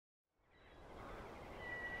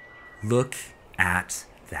Look at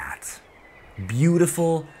that.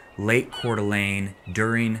 Beautiful Lake Coeur d'Alene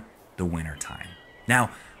during the wintertime. Now,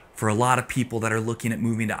 for a lot of people that are looking at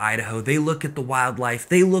moving to Idaho, they look at the wildlife,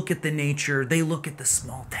 they look at the nature, they look at the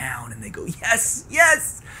small town, and they go, yes,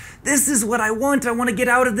 yes, this is what I want. I want to get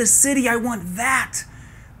out of this city. I want that.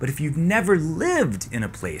 But if you've never lived in a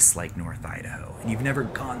place like North Idaho, and you've never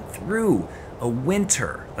gone through a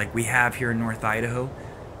winter like we have here in North Idaho,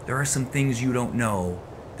 there are some things you don't know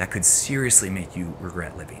that could seriously make you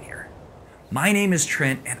regret living here. My name is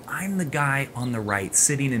Trent, and I'm the guy on the right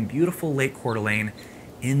sitting in beautiful Lake Coeur d'Alene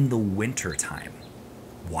in the winter time.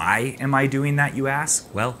 Why am I doing that, you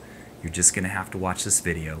ask? Well, you're just gonna have to watch this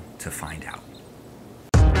video to find out.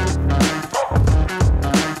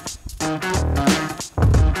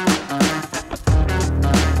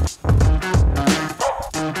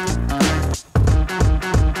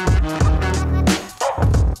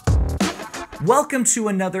 Welcome to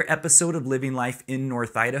another episode of Living Life in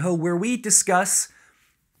North Idaho, where we discuss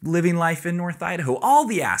living life in North Idaho, all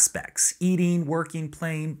the aspects, eating, working,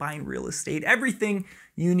 playing, buying real estate, everything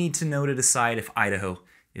you need to know to decide if Idaho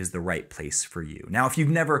is the right place for you. Now, if you've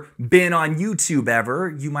never been on YouTube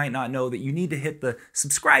ever, you might not know that you need to hit the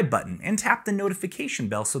subscribe button and tap the notification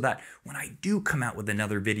bell so that when I do come out with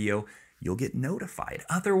another video, you'll get notified.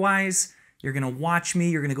 Otherwise, you're gonna watch me,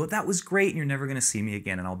 you're gonna go, that was great, and you're never gonna see me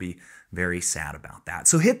again, and I'll be very sad about that.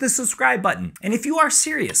 So hit the subscribe button. And if you are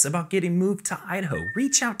serious about getting moved to Idaho,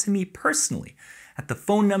 reach out to me personally at the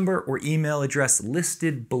phone number or email address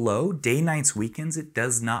listed below. Day, nights, weekends, it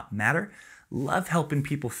does not matter. Love helping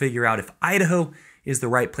people figure out if Idaho is the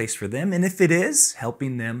right place for them, and if it is,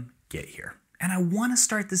 helping them get here. And I wanna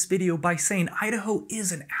start this video by saying Idaho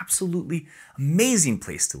is an absolutely amazing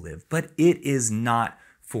place to live, but it is not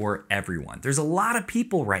for everyone. There's a lot of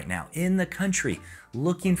people right now in the country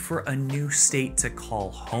looking for a new state to call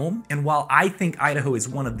home. And while I think Idaho is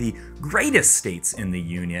one of the greatest states in the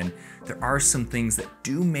union, there are some things that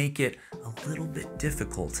do make it a little bit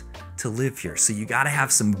difficult to live here. So you gotta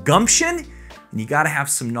have some gumption and you gotta have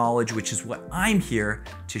some knowledge, which is what I'm here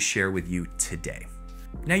to share with you today.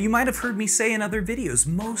 Now, you might have heard me say in other videos,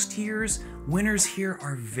 most years, winters here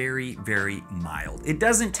are very, very mild. It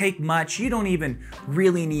doesn't take much. You don't even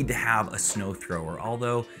really need to have a snow thrower,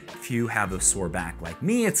 although if you have a sore back like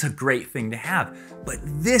me, it's a great thing to have. But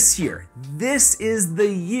this year, this is the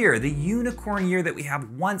year, the unicorn year that we have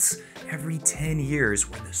once every 10 years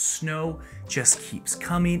where the snow just keeps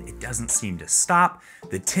coming. It doesn't seem to stop.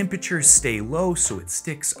 The temperatures stay low, so it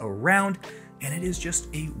sticks around, and it is just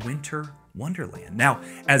a winter wonderland. Now,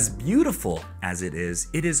 as beautiful as it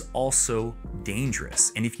is also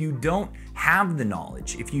dangerous. And if you don't have the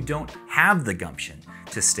knowledge, if you don't have the gumption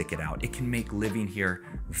to stick it out, it can make living here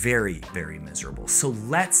very, very miserable. So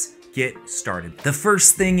let's get started. The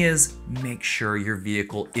first thing is make sure your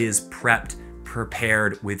vehicle is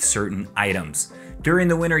prepared with certain items. During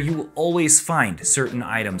the winter, you will always find certain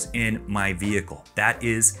items in my vehicle. That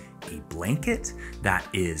is a blanket, that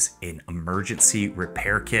is an emergency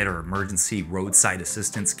repair kit or emergency roadside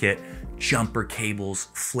assistance kit, jumper cables,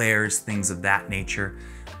 flares, things of that nature.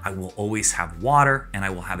 I will always have water, and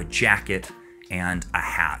I will have a jacket and a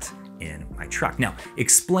hat in my truck. Now,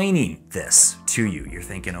 explaining this to you, you're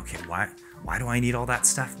thinking, okay, why do I need all that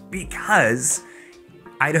stuff? Because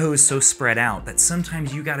Idaho is so spread out that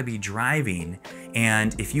sometimes you gotta be driving,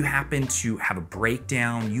 and if you happen to have a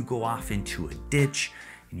breakdown, you go off into a ditch,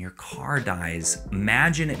 and your car dies,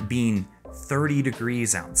 imagine it being 30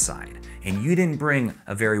 degrees outside and you didn't bring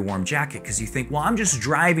a very warm jacket because you think, well, I'm just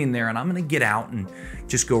driving there and I'm gonna get out and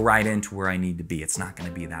just go right into where I need to be. It's not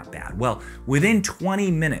gonna be that bad. Well, within 20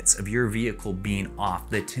 minutes of your vehicle being off,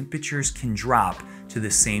 the temperatures can drop to the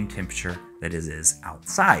same temperature that it is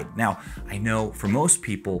outside. Now, I know for most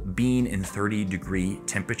people, being in 30-degree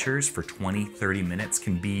temperatures for 20, 30 minutes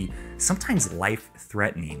can be sometimes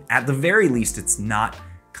life-threatening. At the very least, it's not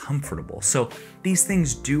comfortable. So these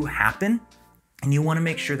things do happen, and you want to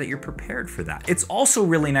make sure that you're prepared for that. It's also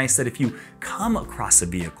really nice that if you come across a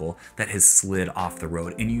vehicle that has slid off the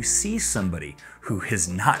road and you see somebody who is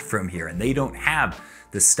not from here and they don't have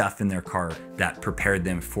the stuff in their car that prepared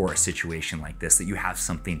them for a situation like this, that you have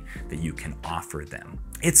something that you can offer them.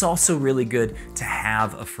 It's also really good to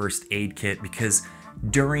have a first aid kit because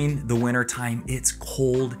during the winter time, it's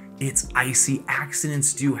cold It's icy.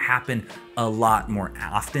 Accidents do happen a lot more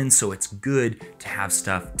often, so it's good to have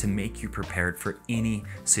stuff to make you prepared for any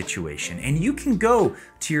situation. And you can go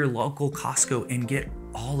to your local Costco and get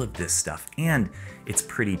all of this stuff, and it's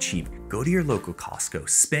pretty cheap. Go to your local Costco,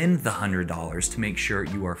 spend the $100 to make sure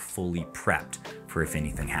you are fully prepped for if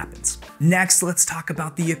anything happens. Next, let's talk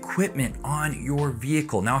about the equipment on your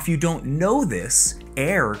vehicle. Now, if you don't know this,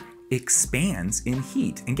 air expands in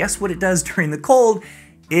heat. And guess what it does during the cold?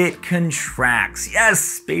 It contracts.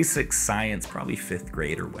 Yes, basic science, probably 5th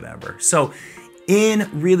grade or whatever. So in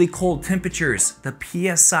really cold temperatures, the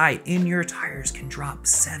PSI in your tires can drop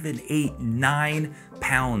 7, 8, 9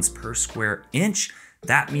 pounds per square inch.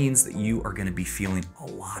 That means that you are gonna be feeling a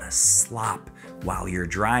lot of slop while you're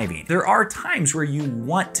driving. There are times where you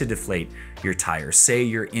want to deflate your tires. Say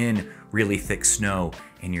you're in really thick snow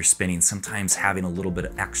and you're spinning. Sometimes having a little bit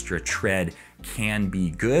of extra tread can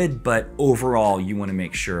be good, but overall you want to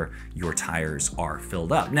make sure your tires are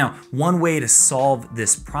filled up. Now, one way to solve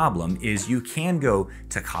this problem is you can go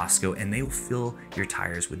to Costco and they will fill your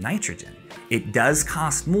tires with nitrogen. It does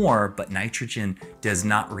cost more, but nitrogen does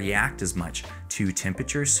not react as much to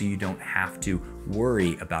temperature, so you don't have to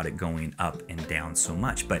worry about it going up and down so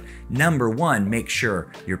much. But number one, make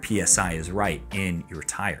sure your PSI is right in your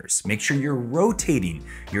tires. Make sure you're rotating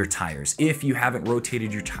your tires. If you haven't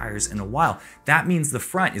rotated your tires in a while, that means the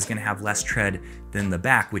front is gonna have less tread than the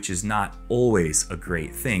back, which is not always a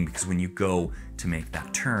great thing, because when you go to make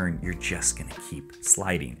that turn, you're just gonna keep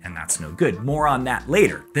sliding, and that's no good. More on that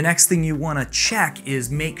later. The next thing you wanna check is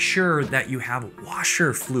make sure that you have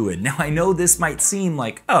washer fluid. Now, I know this might seem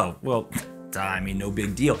like, oh, well, I mean, no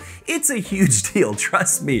big deal. It's a huge deal,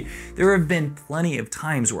 trust me. There have been plenty of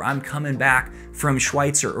times where I'm coming back from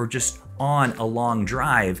Schweitzer or just on a long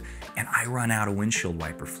drive and I run out of windshield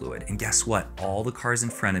wiper fluid. And guess what? All the cars in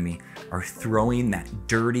front of me are throwing that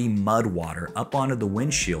dirty mud water up onto the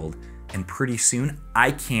windshield, and pretty soon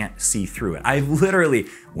I can't see through it. I've literally,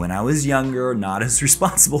 when I was younger, not as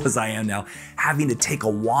responsible as I am now, having to take a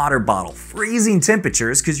water bottle, freezing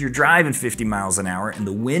temperatures because you're driving 50 miles an hour and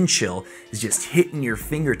the wind chill is just hitting your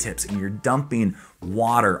fingertips and you're dumping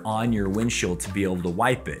water on your windshield to be able to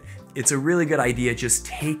wipe it. It's a really good idea. Just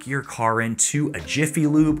take your car into a Jiffy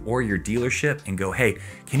Lube or your dealership and go, hey,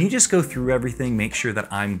 can you just go through everything, make sure that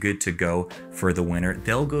I'm good to go for the winter?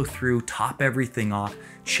 They'll go through, top everything off,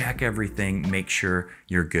 check everything, make sure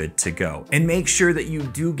you're good to go. And make sure that you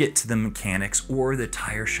do get to the mechanics or the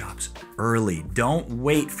tire shops early. Don't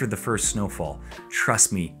wait for the first snowfall.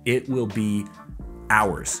 Trust me, it will be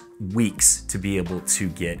hours, weeks to be able to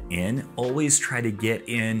get in. Always try to get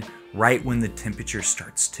in right when the temperature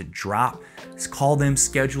starts to drop. Just call them,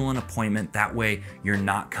 schedule an appointment. That way you're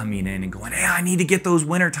not coming in and going, hey, I need to get those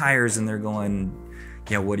winter tires. And they're going,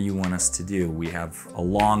 yeah, what do you want us to do? We have a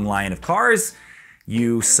long line of cars.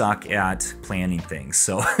 You suck at planning things.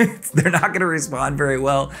 So they're not gonna respond very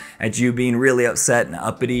well at you being really upset and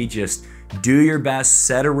uppity. Just do your best,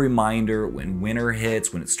 set a reminder when winter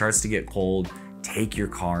hits, when it starts to get cold, take your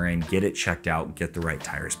car in, get it checked out, get the right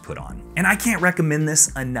tires put on. And I can't recommend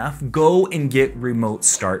this enough. Go and get remote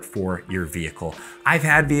start for your vehicle. I've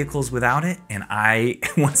had vehicles without it, and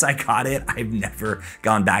once I got it, I've never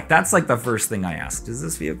gone back. That's like the first thing I ask. Does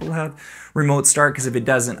this vehicle have remote start? Because if it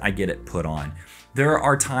doesn't, I get it put on. There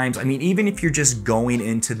are times, I mean, even if you're just going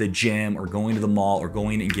into the gym or going to the mall or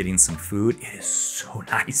going and getting some food, it is so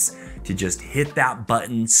nice to just hit that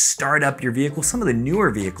button, start up your vehicle. Some of the newer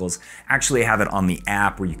vehicles actually have it on the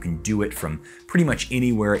app where you can do it from pretty much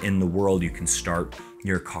anywhere in the world. You can start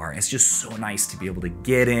your car. It's just so nice to be able to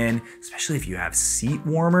get in, especially if you have seat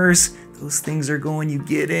warmers. Those things are going, you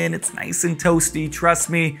get in, it's nice and toasty. Trust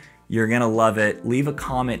me, you're gonna love it. Leave a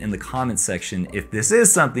comment in the comment section if this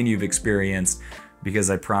is something you've experienced, because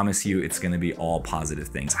I promise you it's gonna be all positive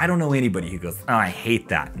things. I don't know anybody who goes, oh, I hate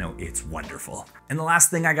that. No, it's wonderful. And the last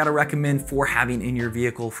thing I gotta recommend for having in your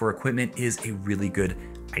vehicle for equipment is a really good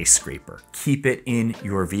ice scraper. Keep it in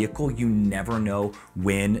your vehicle. You never know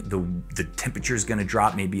when the temperature is gonna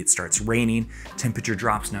drop. Maybe it starts raining, temperature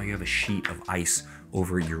drops, now you have a sheet of ice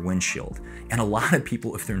over your windshield. And a lot of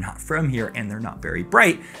people, if they're not from here and they're not very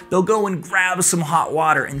bright, they'll go and grab some hot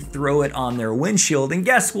water and throw it on their windshield. And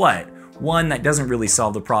guess what? One, that doesn't really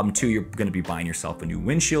solve the problem. Two, you're gonna be buying yourself a new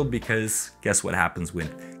windshield, because guess what happens when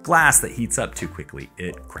glass that heats up too quickly?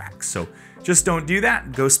 It cracks. So just don't do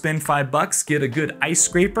that. Go spend $5, get a good ice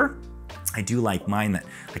scraper. I do like mine that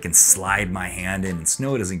I can slide my hand in and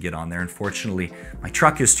snow doesn't get on there. Unfortunately, my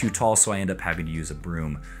truck is too tall, so I end up having to use a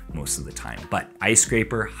broom most of the time. But ice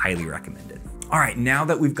scraper, highly recommended. All right, now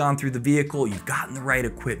that we've gone through the vehicle, you've gotten the right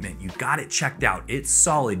equipment, you've got it checked out, it's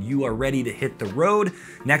solid, you are ready to hit the road.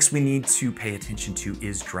 Next we need to pay attention to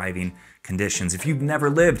is driving conditions. If you've never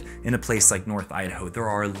lived in a place like North Idaho, there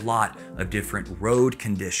are a lot of different road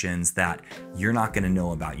conditions that you're not gonna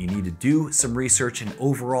know about. You need to do some research, and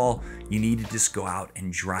overall, you need to just go out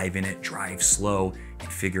and drive in it, drive slow, and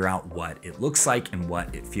figure out what it looks like and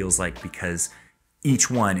what it feels like, because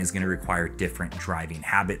each one is going to require different driving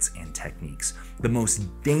habits and techniques. The most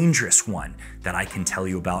dangerous one that I can tell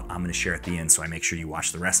you about, I'm going to share at the end, so I make sure you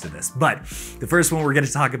watch the rest of this. But the first one we're going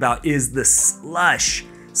to talk about is the slush.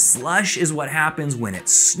 Slush is what happens when it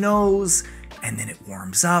snows and then it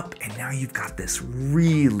warms up, and now you've got this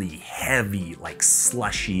really heavy, like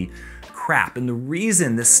slushy crap. And the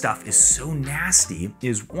reason this stuff is so nasty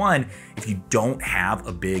is, one, if you don't have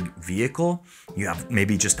a big vehicle, you have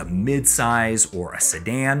maybe just a mid-size or a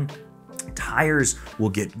sedan, tires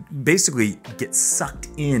will basically get sucked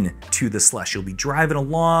in to the slush. You'll be driving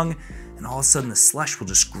along and all of a sudden the slush will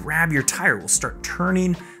just grab your tire, will start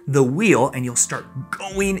turning the wheel, and you'll start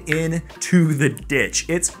going into the ditch.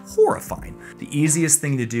 It's horrifying. The easiest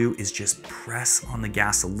thing to do is just press on the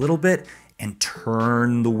gas a little bit and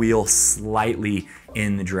turn the wheel slightly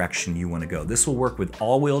in the direction you want to go. This will work with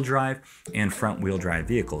all-wheel drive and front-wheel drive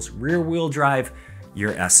vehicles. Rear-wheel drive,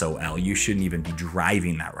 you're SOL. You shouldn't even be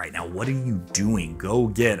driving that right now. What are you doing? Go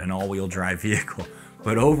get an all-wheel drive vehicle.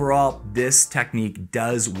 But overall, this technique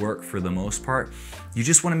does work for the most part. You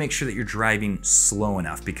just want to make sure that you're driving slow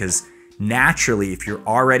enough, because naturally, if you're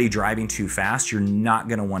already driving too fast, you're not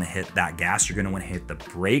going to want to hit that gas. You're going to want to hit the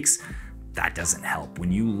brakes. That doesn't help.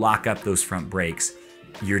 When you lock up those front brakes,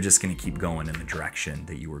 you're just gonna keep going in the direction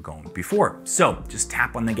that you were going before. So just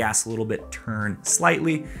tap on the gas a little bit, turn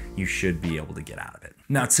slightly, you should be able to get out of it.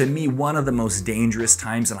 Now, to me, one of the most dangerous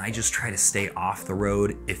times, and I just try to stay off the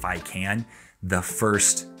road if I can, the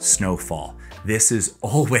first snowfall. This is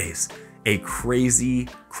always a crazy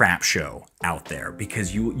crap show out there,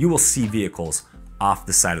 because you will see vehicles off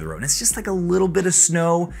the side of the road. And it's just like a little bit of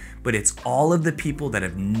snow, but it's all of the people that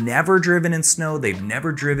have never driven in snow, they've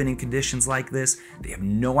never driven in conditions like this, they have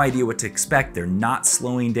no idea what to expect, they're not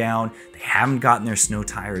slowing down, they haven't gotten their snow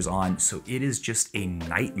tires on, so it is just a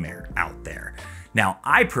nightmare out there. Now,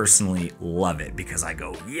 I personally love it because I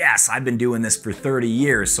go, yes, I've been doing this for 30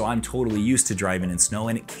 years, so I'm totally used to driving in snow,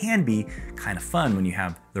 and it can be kind of fun when you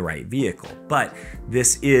have the right vehicle. But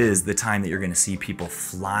this is the time that you're gonna see people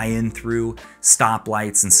flying through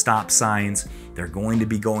stoplights and stop signs. They're going to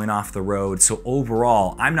be going off the road. So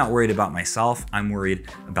overall, I'm not worried about myself, I'm worried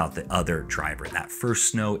about the other driver. That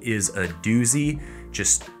first snow is a doozy.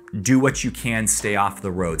 Just do what you can, stay off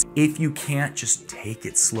the roads. If you can't, just take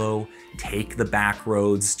it slow, take the back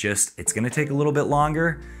roads. It's gonna take a little bit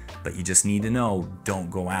longer, but you just need to know,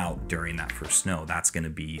 don't go out during that first snow. That's gonna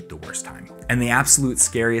be the worst time. And the absolute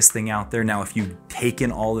scariest thing out there, now if you've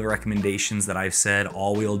taken all the recommendations that I've said,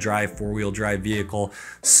 all-wheel drive, four-wheel drive vehicle,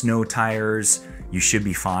 snow tires, you should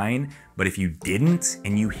be fine. But if you didn't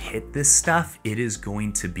and you hit this stuff, it is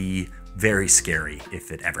going to be very scary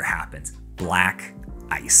if it ever happens. Black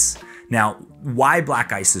ice. Now, why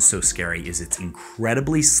black ice is so scary is it's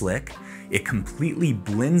incredibly slick, it completely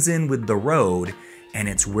blends in with the road, and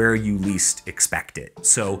it's where you least expect it.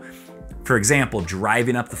 So, for example,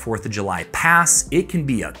 driving up the 4th of July Pass, it can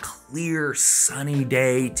be a clear, sunny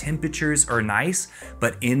day, temperatures are nice,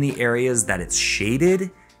 but in the areas that it's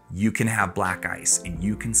shaded, you can have black ice and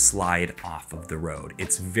you can slide off of the road.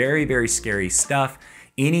 It's very, very scary stuff.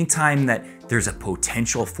 Anytime that there's a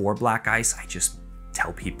potential for black ice, I just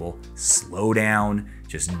tell people, slow down,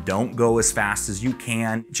 just don't go as fast as you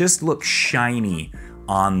can. Just look shiny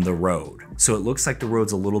on the road. So it looks like the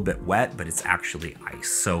road's a little bit wet, but it's actually ice.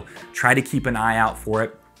 So try to keep an eye out for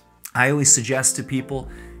it. I always suggest to people,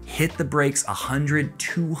 hit the brakes 100,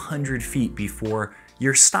 200 feet before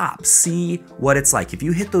your stop. See what it's like. If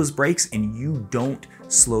you hit those brakes and you don't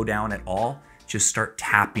slow down at all, just start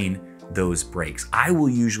tapping those brakes. I will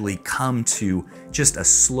usually come to just a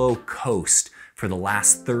slow coast for the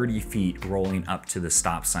last 30 feet rolling up to the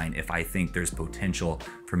stop sign if I think there's potential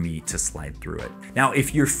for me to slide through it. Now,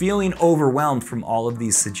 if you're feeling overwhelmed from all of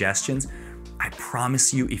these suggestions, I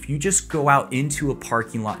promise you, if you just go out into a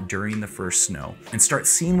parking lot during the first snow and start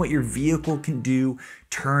seeing what your vehicle can do,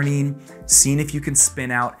 turning, seeing if you can spin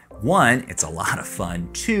out, One, it's a lot of fun.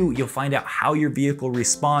 Two, you'll find out how your vehicle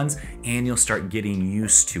responds and you'll start getting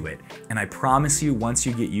used to it. And I promise you, once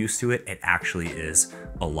you get used to it, it actually is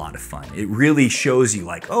a lot of fun. It really shows you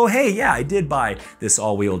like, oh, hey, yeah, I did buy this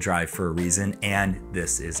all-wheel drive for a reason and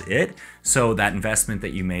this is it. So that investment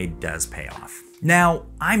that you made does pay off. Now,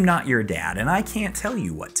 I'm not your dad and I can't tell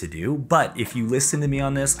you what to do, but if you listen to me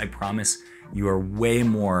on this, I promise you are way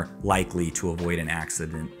more likely to avoid an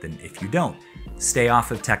accident than if you don't. Stay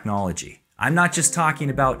off of technology. I'm not just talking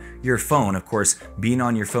about your phone. Of course, being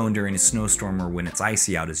on your phone during a snowstorm or when it's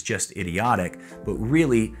icy out is just idiotic, but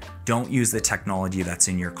really don't use the technology that's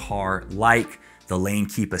in your car, like the lane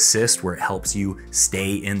keep assist, where it helps you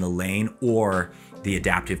stay in the lane, or the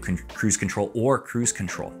adaptive cruise control or cruise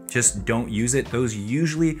control. Just don't use it. Those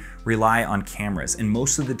usually rely on cameras, and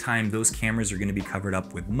most of the time those cameras are going to be covered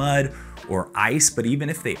up with mud or ice, but even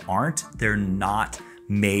if they aren't, they're not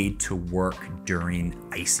made to work during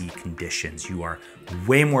icy conditions. You are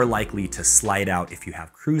way more likely to slide out if you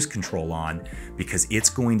have cruise control on, because it's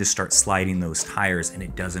going to start sliding those tires and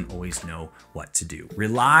it doesn't always know what to do.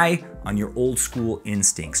 Rely on your old school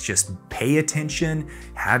instincts. Just pay attention,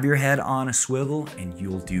 have your head on a swivel, and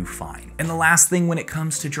you'll do fine. And the last thing when it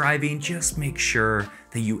comes to driving, just make sure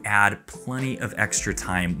that you add plenty of extra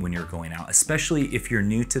time when you're going out, especially if you're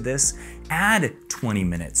new to this. Add 20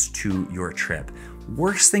 minutes to your trip.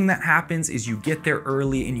 Worst thing that happens is you get there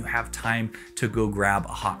early and you have time to go grab a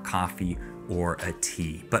hot coffee or a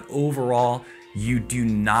tea. But overall, you do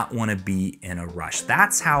not want to be in a rush.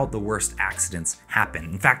 That's how the worst accidents happen.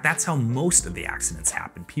 In fact, that's how most of the accidents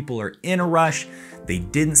happen. People are in a rush, they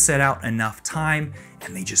didn't set out enough time,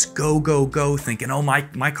 and they just go, go, go, thinking, oh,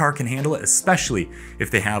 my car can handle it, especially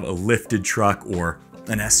if they have a lifted truck or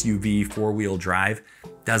an SUV, four-wheel drive.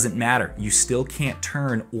 Doesn't matter. You still can't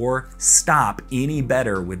turn or stop any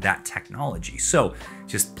better with that technology. So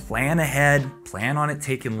just plan ahead, plan on it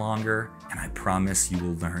taking longer, and I promise you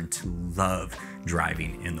will learn to love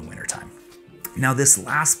driving in the wintertime. Now, this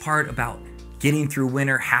last part about getting through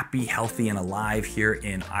winter happy, healthy, and alive here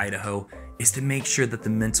in Idaho is to make sure that the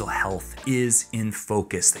mental health is in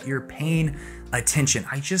focus, that you're paying attention.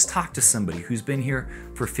 I just talked to somebody who's been here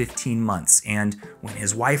for 15 months, and when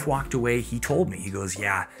his wife walked away, he told me, he goes,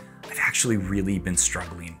 yeah, I've actually really been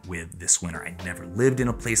struggling with this winter. I'd never lived in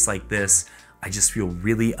a place like this. I just feel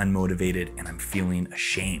really unmotivated and I'm feeling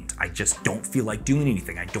ashamed. I just don't feel like doing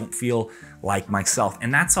anything. I don't feel like myself.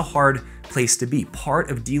 And that's a hard place to be.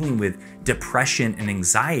 Part of dealing with depression and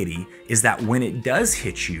anxiety is that when it does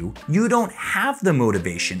hit you, you don't have the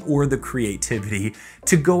motivation or the creativity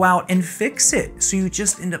to go out and fix it. So you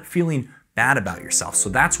just end up feeling bad about yourself. So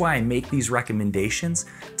that's why I make these recommendations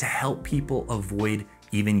to help people avoid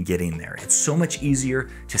even getting there. It's so much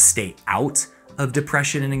easier to stay out of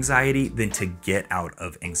depression and anxiety than to get out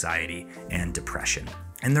of anxiety and depression.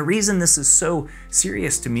 And the reason this is so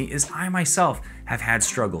serious to me is I myself have had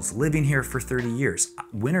struggles living here for 30 years.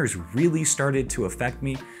 Winters really started to affect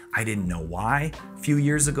me. I didn't know why. A few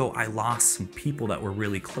years ago, I lost some people that were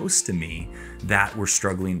really close to me that were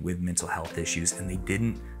struggling with mental health issues, and they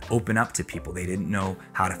didn't open up to people. They didn't know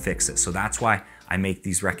how to fix it. So that's why I make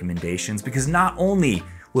these recommendations, because not only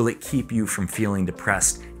will it keep you from feeling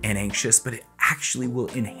depressed and anxious, but it actually will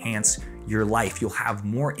enhance your life. You'll have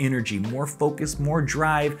more energy, more focus, more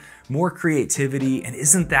drive, more creativity. And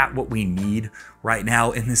isn't that what we need right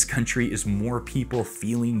now in this country, is more people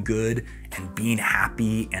feeling good and being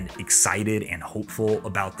happy and excited and hopeful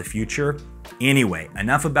about the future? Anyway,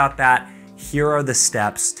 enough about that. Here are the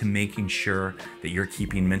steps to making sure that you're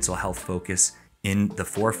keeping mental health focus in the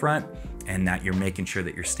forefront and that you're making sure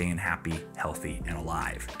that you're staying happy, healthy, and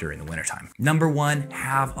alive during the wintertime. Number one,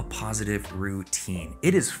 have a positive routine.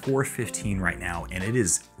 It is 4:15 right now and it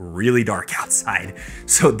is really dark outside,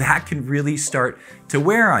 so that can really start to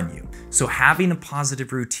wear on you. So having a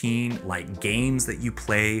positive routine, like games that you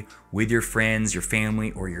play with your friends, your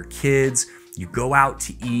family, or your kids, you go out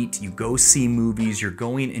to eat, you go see movies, you're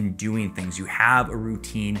going and doing things, you have a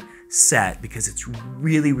routine set, because it's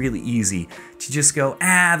really, really easy to just go,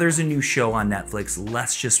 there's a new show on Netflix,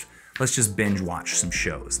 let's just binge watch some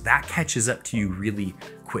shows. That catches up to you really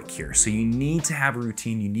quick here. So you need to have a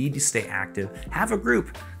routine, you need to stay active, have a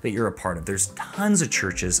group that you're a part of. There's tons of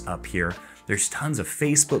churches up here. There's tons of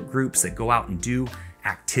Facebook groups that go out and do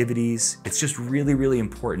activities. It's just really, really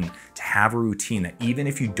important to have a routine that even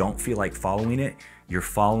if you don't feel like following it, you're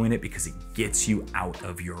following it because it gets you out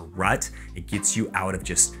of your rut. It gets you out of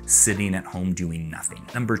just sitting at home doing nothing.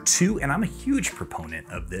 Number two, and I'm a huge proponent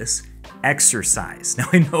of this, exercise. Now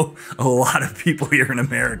I know a lot of people here in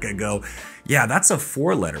America go, yeah, that's a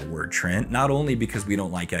 4-letter word, Trent. Not only because we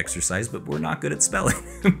don't like exercise, but we're not good at spelling.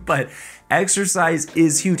 But exercise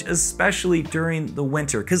is huge, especially during the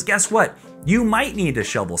winter. Because guess what? You might need to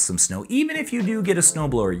shovel some snow. Even if you do get a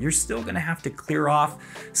snowblower, you're still gonna have to clear off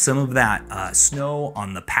some of that snow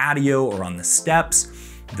on the patio or on the steps.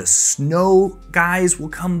 The snow guys will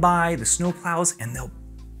come by, the snow plows, and they'll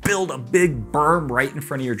build a big berm right in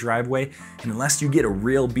front of your driveway. And unless you get a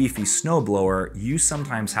real beefy snowblower, you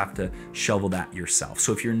sometimes have to shovel that yourself.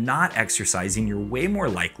 So if you're not exercising, you're way more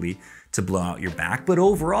likely to blow out your back. But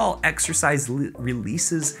overall, exercise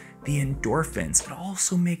releases the endorphins. It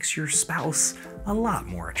also makes your spouse a lot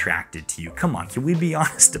more attracted to you. Come on, can we be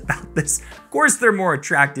honest about this? Of course they're more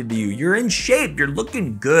attracted to you. You're in shape, you're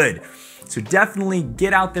looking good. So definitely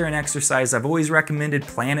get out there and exercise. I've always recommended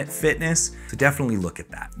Planet Fitness, so definitely look at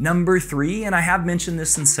that. Number 3, and I have mentioned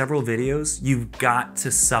this in several videos, you've got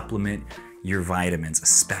to supplement your vitamins,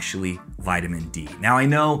 especially vitamin D. Now I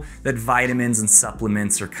know that vitamins and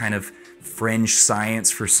supplements are kind of fringe science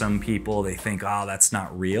for some people. They think, oh, that's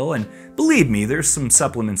not real. And believe me, there's some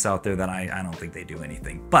supplements out there that I don't think they do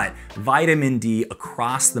anything. But vitamin D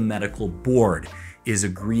across the medical board is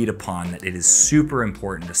agreed upon that it is super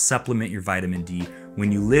important to supplement your vitamin D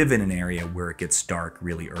when you live in an area where it gets dark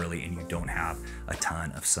really early and you don't have a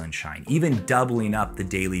ton of sunshine. Even doubling up the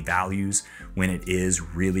daily values when it is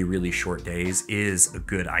really, really short days is a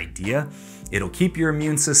good idea. It'll keep your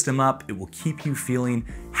immune system up. It will keep you feeling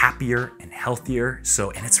happier and healthier.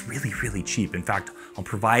 And it's really, really cheap. In fact, I'll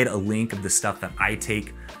provide a link of the stuff that I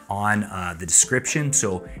take on the description.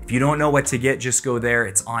 So if you don't know what to get, just go there.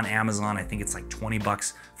 It's on Amazon. I think it's like 20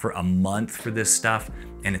 bucks for a month for this stuff,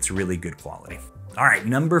 and it's really good quality. All right,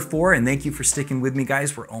 number 4, and thank you for sticking with me,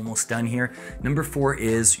 guys. We're almost done here. Number 4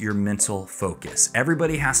 is your mental focus.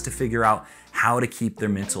 Everybody has to figure out how to keep their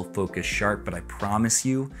mental focus sharp, but I promise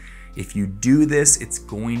you, if you do this, it's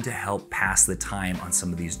going to help pass the time on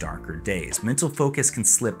some of these darker days. Mental focus can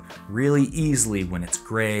slip really easily when it's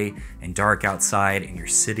gray and dark outside and you're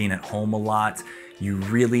sitting at home a lot. You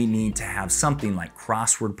really need to have something like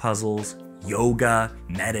crossword puzzles, yoga,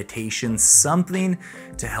 meditation, something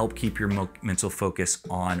to help keep your mental focus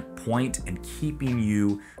on point and keeping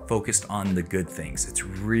you focused on the good things. It's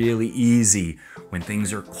really easy when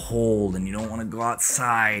things are cold and you don't want to go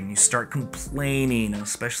outside and you start complaining, and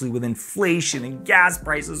especially with inflation and gas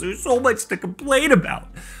prices, there's so much to complain about.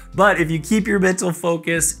 But if you keep your mental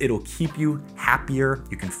focus, it'll keep you happier.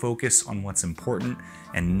 You can focus on what's important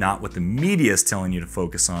and not what the media is telling you to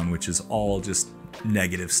focus on, which is all just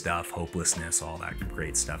negative stuff, hopelessness, all that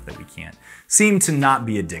great stuff that we can't seem to not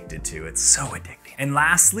be addicted to. It's so addicting. And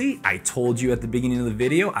lastly, I told you at the beginning of the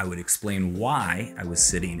video, I would explain why I was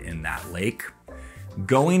sitting in that lake.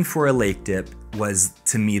 Going for a lake dip was,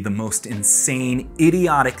 to me, the most insane,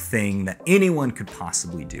 idiotic thing that anyone could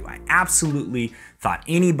possibly do. I absolutely thought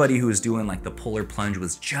anybody who was doing like the polar plunge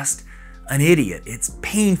was just an idiot. It's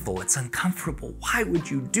painful, it's uncomfortable. Why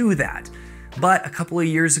would you do that? But a couple of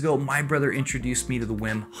years ago, my brother introduced me to the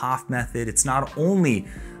Wim Hof method. It's not only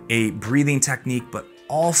a breathing technique, but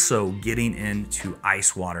also getting into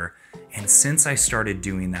ice water. And since I started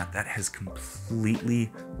doing that, that has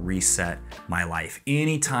completely reset my life.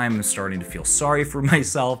 Anytime I'm starting to feel sorry for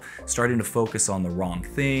myself, starting to focus on the wrong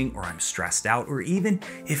thing, or I'm stressed out, or even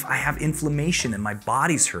if I have inflammation and my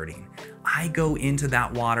body's hurting, I go into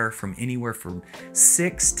that water from anywhere from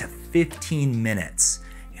 6 to 15 minutes.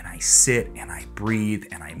 And I sit and I breathe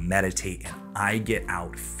and I meditate and I get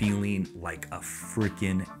out feeling like a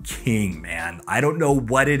freaking king, man. I don't know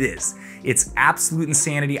what it is. It's absolute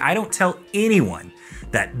insanity. I don't tell anyone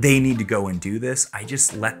that they need to go and do this. I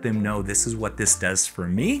just let them know this is what this does for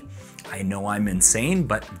me. I know I'm insane,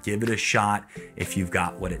 but give it a shot if you've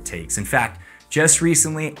got what it takes. In fact, just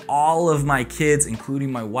recently, all of my kids,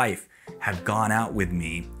 including my wife, have gone out with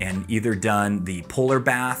me and either done the polar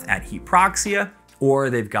bath at Heat Proxia,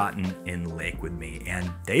 or they've gotten in the lake with me, and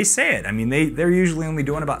they say it. I mean, they're usually only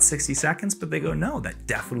doing about 60 seconds, but they go, no, that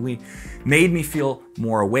definitely made me feel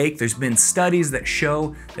more awake. There's been studies that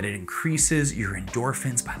show that it increases your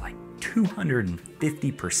endorphins by like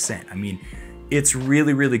 250%. I mean, it's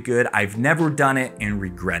really, really good. I've never done it and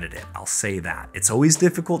regretted it. I'll say that. It's always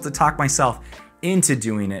difficult to talk myself into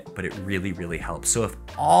doing it, but it really, really helps. So if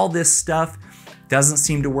all this stuff doesn't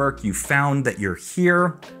seem to work, you found that you're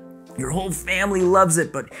here, your whole family loves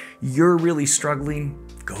it, but you're really struggling,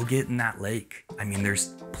 go get in that lake. I mean,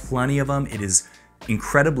 there's plenty of them. It is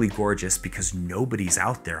incredibly gorgeous because nobody's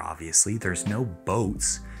out there, obviously. There's no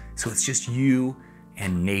boats. So it's just you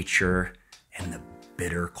and nature and the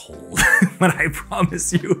bitter cold. But I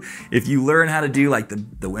promise you, if you learn how to do like the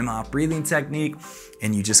Wim Hof breathing technique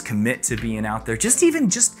and you just commit to being out there, just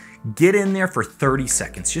get in there for 30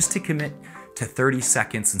 seconds, just to commit to 30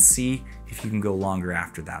 seconds and see if you can go longer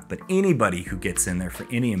after that. But anybody who gets in there for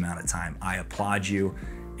any amount of time, I applaud you.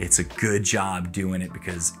 It's a good job doing it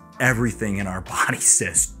because everything in our body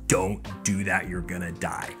says, don't do that, you're gonna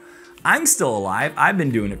die. I'm still alive. I've been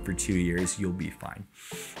doing it for 2 years. You'll be fine.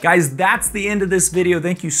 Guys, that's the end of this video.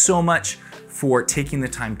 Thank you so much for taking the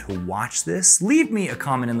time to watch this. Leave me a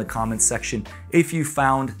comment in the comments section if you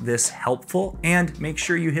found this helpful, and make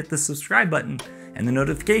sure you hit the subscribe button and the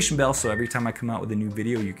notification bell so every time I come out with a new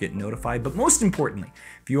video, you get notified. But most importantly,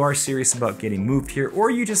 if you are serious about getting moved here, or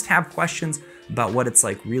you just have questions about what it's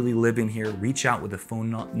like really living here, reach out with a phone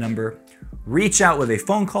number. Reach out with a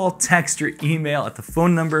phone call, text, or email at the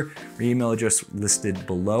phone number or email address listed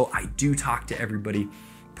below. I do talk to everybody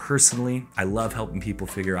personally. I love helping people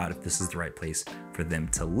figure out if this is the right place for them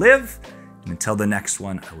to live. And until the next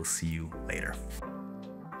one, I will see you later.